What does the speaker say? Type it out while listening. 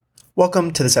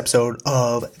Welcome to this episode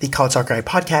of the College Soccer Guy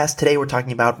podcast. Today we're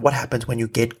talking about what happens when you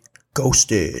get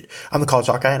ghosted. I'm the College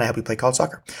Soccer Guy and I help you play college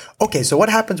soccer. Okay, so what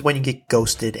happens when you get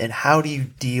ghosted and how do you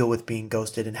deal with being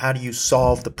ghosted and how do you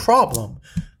solve the problem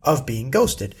of being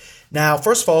ghosted? Now,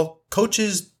 first of all,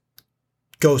 coaches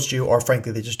ghost you or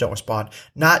frankly, they just don't respond,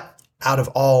 not out of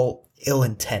all ill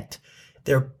intent.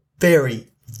 They're very,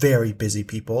 very busy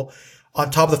people. On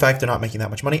top of the fact they're not making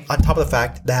that much money, on top of the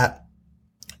fact that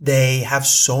they have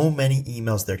so many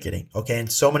emails they're getting, okay,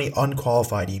 and so many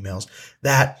unqualified emails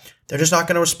that they're just not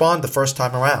going to respond the first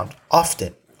time around,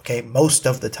 often, okay, most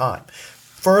of the time.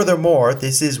 Furthermore,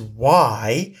 this is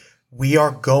why we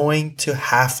are going to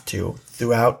have to,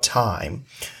 throughout time,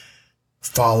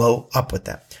 follow up with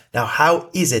them. Now,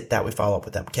 how is it that we follow up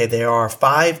with them? Okay, there are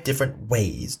 5 different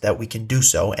ways that we can do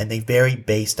so, and they vary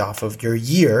based off of your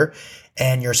year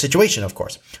and your situation, of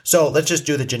course. So let's just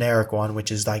do the generic one,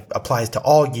 which is like applies to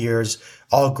all years,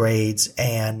 all grades,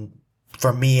 and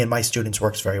for me and my students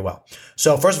works very well.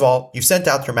 So first of all, you've sent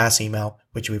out your mass email,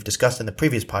 which we've discussed in the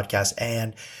previous podcast,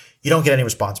 and you don't get any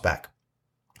response back.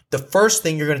 The first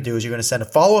thing you're going to do is you're going to send a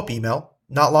follow-up email,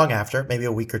 not long after, maybe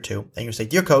a week or two, and you're going to say,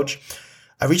 "Dear Coach,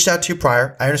 I reached out to you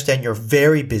prior. I understand you're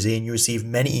very busy and you receive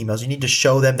many emails. You need to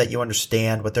show them that you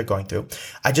understand what they're going through.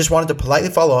 I just wanted to politely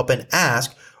follow up and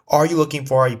ask, are you looking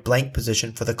for a blank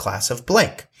position for the class of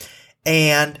blank?"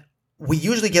 And we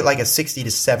usually get like a 60 to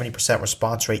 70%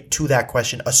 response rate to that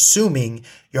question, assuming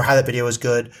your highlight video is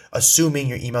good, assuming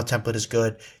your email template is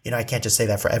good. You know, I can't just say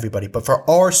that for everybody, but for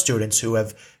our students who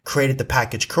have created the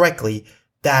package correctly,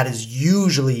 that is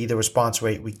usually the response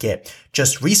rate we get.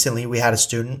 Just recently, we had a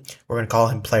student, we're going to call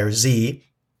him Player Z,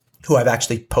 who I've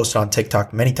actually posted on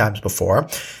TikTok many times before.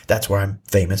 That's where I'm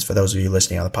famous for those of you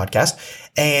listening on the podcast.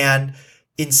 And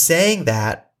in saying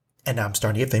that, and now I'm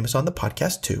starting to get famous on the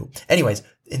podcast too. Anyways,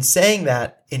 in saying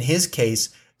that, in his case,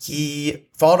 he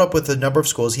followed up with a number of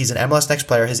schools. He's an MLS Next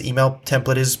player. His email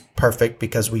template is perfect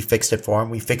because we fixed it for him.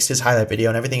 We fixed his highlight video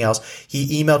and everything else.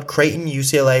 He emailed Creighton,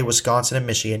 UCLA, Wisconsin, and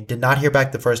Michigan. Did not hear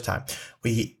back the first time.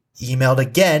 We emailed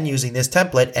again using this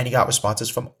template and he got responses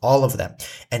from all of them.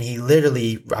 And he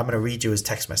literally, I'm going to read you his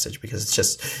text message because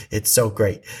it's so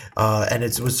great. And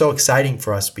it was so exciting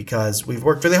for us because we've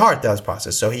worked really hard throughout this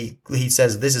process. So he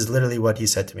says, this is literally what he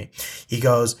said to me. He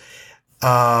goes,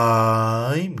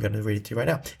 I'm going to read it to you right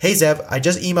now. "Hey, Zev, I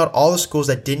just emailed all the schools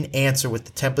that didn't answer with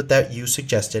the template that you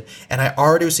suggested, and I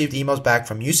already received emails back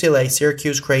from UCLA,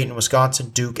 Syracuse, Creighton, Wisconsin,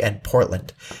 Duke, and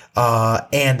Portland."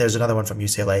 And there's another one from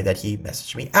UCLA that he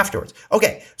messaged me afterwards.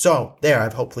 Okay, so there,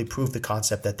 I've hopefully proved the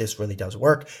concept that this really does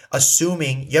work,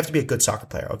 assuming you have to be a good soccer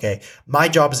player, okay? My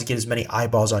job is to get as many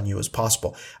eyeballs on you as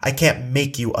possible. I can't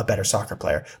make you a better soccer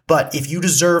player, but if you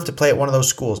deserve to play at one of those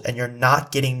schools and you're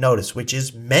not getting noticed, which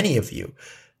is many of you,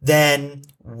 then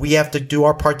we have to do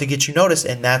our part to get you noticed,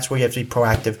 and that's where you have to be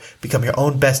proactive, become your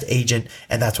own best agent,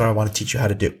 and that's what I want to teach you how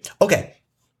to do. Okay,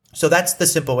 so that's the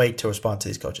simple way to respond to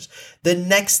these coaches. The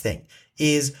next thing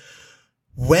is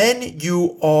when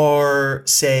you are,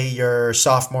 say, your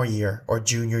sophomore year or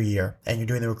junior year and you're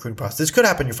doing the recruiting process, this could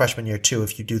happen your freshman year too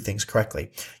if you do things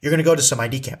correctly. You're going to go to some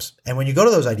ID camps, and when you go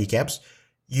to those ID camps,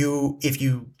 if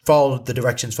you followed the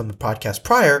directions from the podcast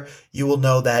prior, you will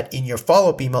know that in your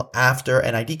follow-up email after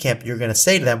an ID camp, you're going to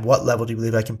say to them, "What level do you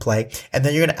believe I can play?" And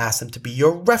then you're going to ask them to be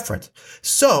your reference.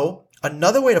 So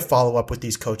another way to follow up with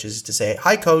these coaches is to say,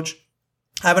 "Hi, coach.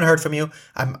 I haven't heard from you.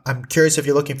 I'm curious if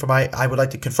you're looking for I would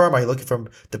like to confirm, are you looking for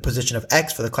the position of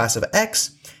X for the class of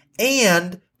X?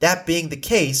 And that being the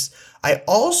case, I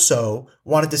also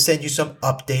wanted to send you some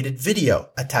updated video.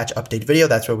 Attach updated video.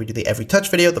 That's where we do the every touch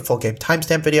video, the full game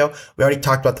timestamp video. We already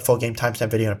talked about the full game timestamp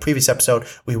video in a previous episode.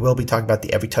 We will be talking about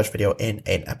the every touch video in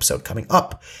an episode coming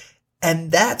up.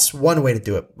 And that's one way to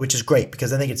do it, which is great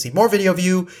because then they can see more video of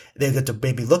you. They get to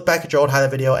maybe look back at your old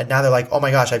highlight video. And now they're like, "Oh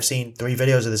my gosh, I've seen 3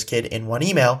 videos of this kid in one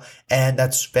email." And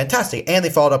that's fantastic. And they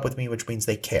followed up with me, which means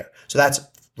they care. So that's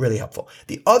really helpful.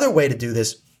 The other way to do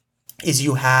this is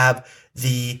you have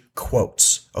the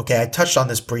quotes. Okay. I touched on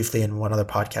this briefly in one other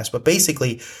podcast, but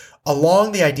basically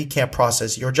along the ID camp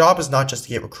process, your job is not just to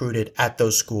get recruited at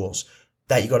those schools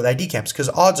that you go to the ID camps, because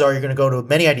odds are you're going to go to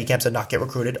many ID camps and not get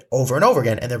recruited over and over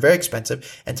again. And they're very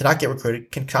expensive, and to not get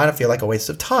recruited can kind of feel like a waste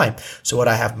of time. So what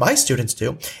I have my students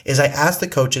do is I ask the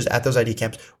coaches at those ID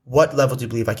camps, "What level do you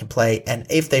believe I can play?" And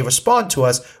if they respond to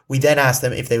us, we then ask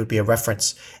them if they would be a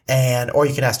reference. Or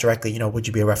you can ask directly, would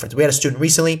you be a reference? We had a student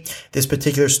recently. This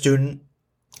particular student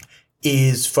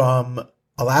is from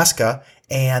Alaska,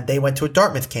 and they went to a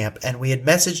Dartmouth camp, and we had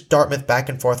messaged Dartmouth back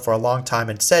and forth for a long time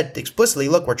and said explicitly,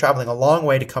 "Look, we're traveling a long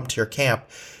way to come to your camp.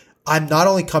 I'm not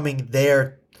only coming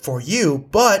there for you,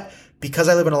 but because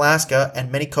I live in Alaska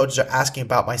and many coaches are asking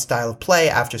about my style of play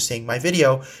after seeing my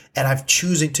video, and I'm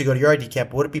choosing to go to your ID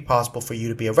camp, would it be possible for you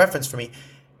to be a reference for me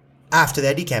after the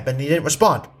ID camp? And he didn't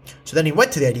respond. So then he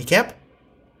went to the ID camp.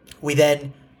 We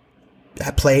then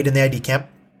played in the ID camp,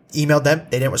 emailed them.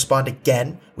 They didn't respond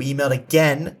again. We emailed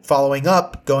again, following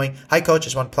up, going, "Hi, coach,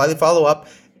 just want to politely follow up,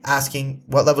 asking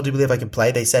what level do you believe I can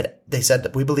play?" They said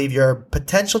that we believe you're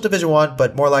potential Division 1,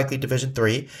 but more likely Division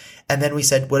 3. And then we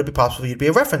said, would it be possible for you to be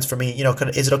a reference for me?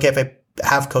 Is it okay if I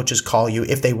have coaches call you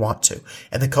if they want to?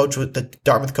 And the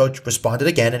Dartmouth coach responded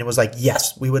again, and it was like,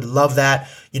 yes, we would love that.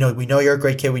 We know you're a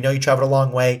great kid. We know you traveled a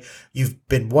long way. You've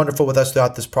been wonderful with us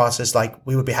throughout this process. Like,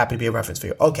 we would be happy to be a reference for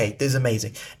you. Okay, this is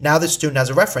amazing. Now this student has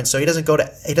a reference, so he doesn't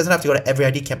have to go to every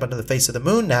ID camp under the face of the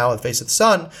moon now, the face of the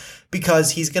sun,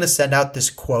 because he's going to send out this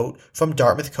quote from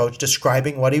Dartmouth coach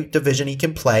describing what division he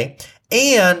can play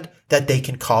and that they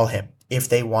can call him if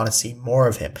they want to see more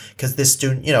of him, because this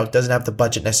student, doesn't have the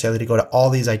budget necessarily to go to all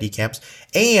these ID camps,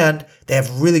 and they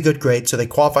have really good grades, so they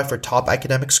qualify for top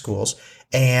academic schools,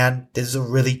 and this is a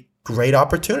really great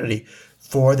opportunity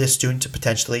for this student to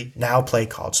potentially now play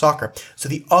college soccer. So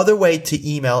the other way to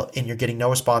email and you're getting no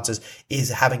responses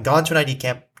is having gone to an ID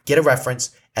camp, get a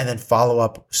reference, and then follow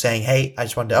up saying, "Hey, I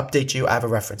just wanted to update you. I have a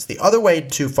reference." The other way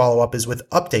to follow up is with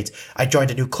updates. "I joined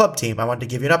a new club team. I wanted to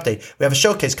give you an update. We have a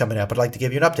showcase coming up. I'd like to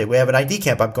give you an update. We have an ID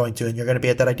camp I'm going to, and you're going to be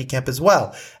at that ID camp as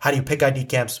well." How do you pick ID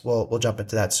camps? We'll jump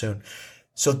into that soon.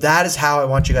 So that is how I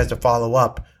want you guys to follow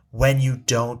up when you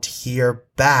don't hear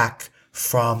back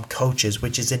from coaches,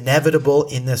 which is inevitable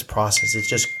in this process. It's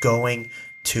just going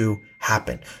to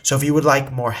happen. So if you would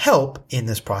like more help in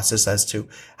this process as to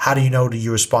how do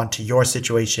you respond to your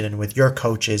situation and with your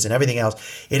coaches and everything else,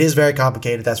 it is very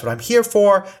complicated. That's what I'm here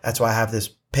for. That's why I have this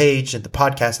page and the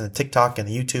podcast and the TikTok and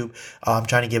the YouTube. I'm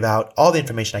trying to give out all the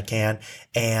information I can,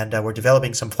 and we're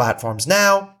developing some platforms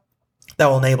now that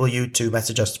will enable you to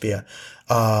message us via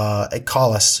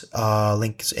call us,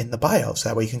 links in the bio, so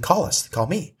that way you can call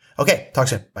me. Okay, talk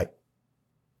soon. Bye.